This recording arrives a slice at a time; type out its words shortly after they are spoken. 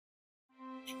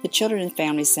The Children and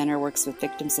Family Center works with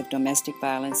victims of domestic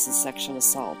violence and sexual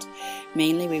assault.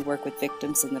 Mainly we work with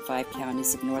victims in the 5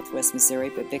 counties of Northwest Missouri,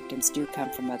 but victims do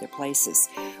come from other places.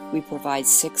 We provide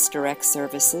 6 direct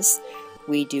services.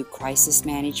 We do crisis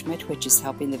management, which is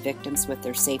helping the victims with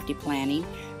their safety planning.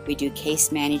 We do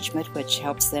case management, which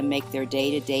helps them make their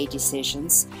day-to-day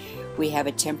decisions. We have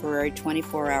a temporary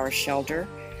 24-hour shelter.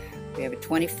 We have a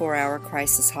 24-hour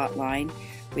crisis hotline.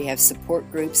 We have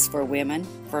support groups for women,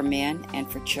 for men, and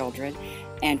for children,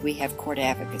 and we have court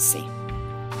advocacy.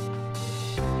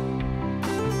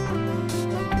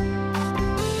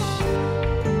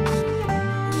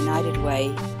 United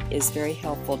Way is very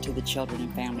helpful to the Children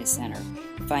and Family Center.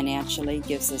 Financially,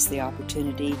 gives us the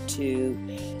opportunity to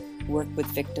work with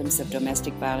victims of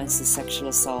domestic violence and sexual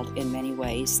assault in many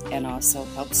ways, and also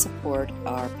help support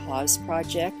our PAWS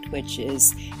project, which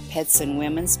is Pets and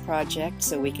Women's project,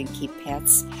 so we can keep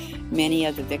pets. Many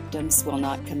of the victims will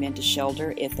not come into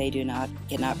shelter if they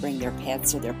cannot bring their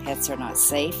pets, or their pets are not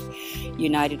safe.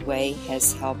 United Way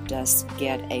has helped us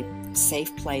get a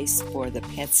safe place for the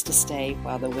pets to stay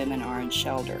while the women are in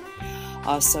shelter.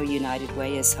 Also, United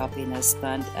Way is helping us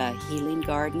fund a healing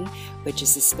garden, which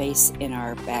is a space in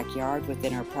our backyard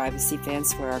within our privacy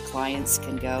fence where our clients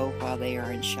can go while they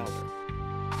are in shelter.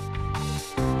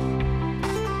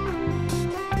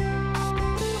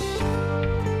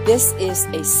 This is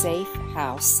a safe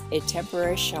house, a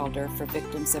temporary shelter for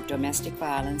victims of domestic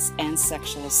violence and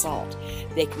sexual assault.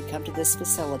 They can come to this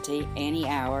facility any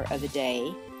hour of the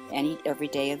day, every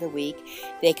day of the week.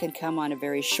 They can come on a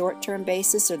very short-term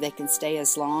basis, or they can stay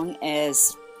as long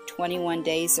as 21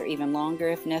 days or even longer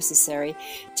if necessary,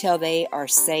 till they are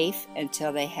safe,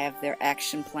 until they have their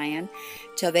action plan,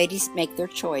 till they just make their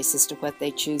choice as to what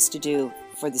they choose to do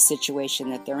for the situation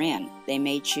that they're in. They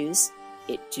may choose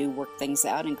to work things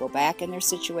out and go back in their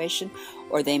situation,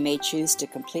 or they may choose to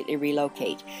completely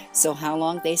relocate. So how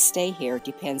long they stay here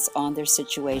depends on their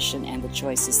situation and the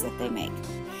choices that they make.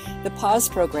 The PAWS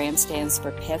program stands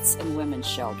for Pets and Women's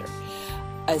Shelter.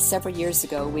 Several years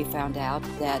ago, we found out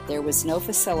that there was no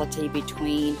facility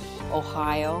between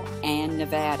Ohio and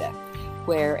Nevada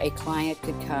where a client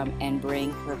could come and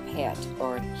bring her pet,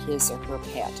 or his or her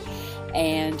pet.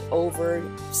 And over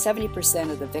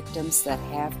 70% of the victims that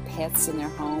have pets in their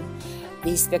home,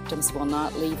 these victims will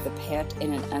not leave the pet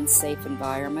in an unsafe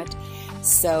environment.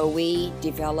 So we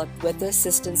developed, with the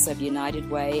assistance of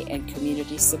United Way and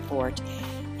community support,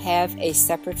 have a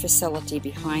separate facility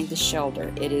behind the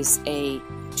shelter. It is a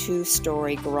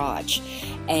 2-story garage,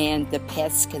 and the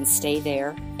pets can stay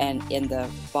there and in the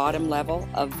bottom level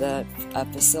of the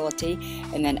facility,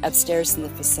 and then upstairs in the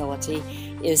facility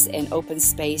is an open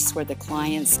space where the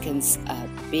clients can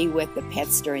be with the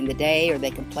pets during the day, or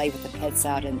they can play with the pets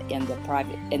out in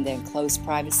the enclosed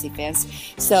privacy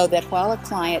fence, so that while a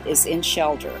client is in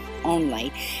shelter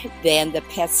only, then the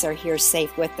pets are here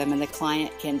safe with them, and the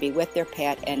client can be with their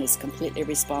pet and is completely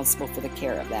responsible for the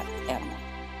care of that animal.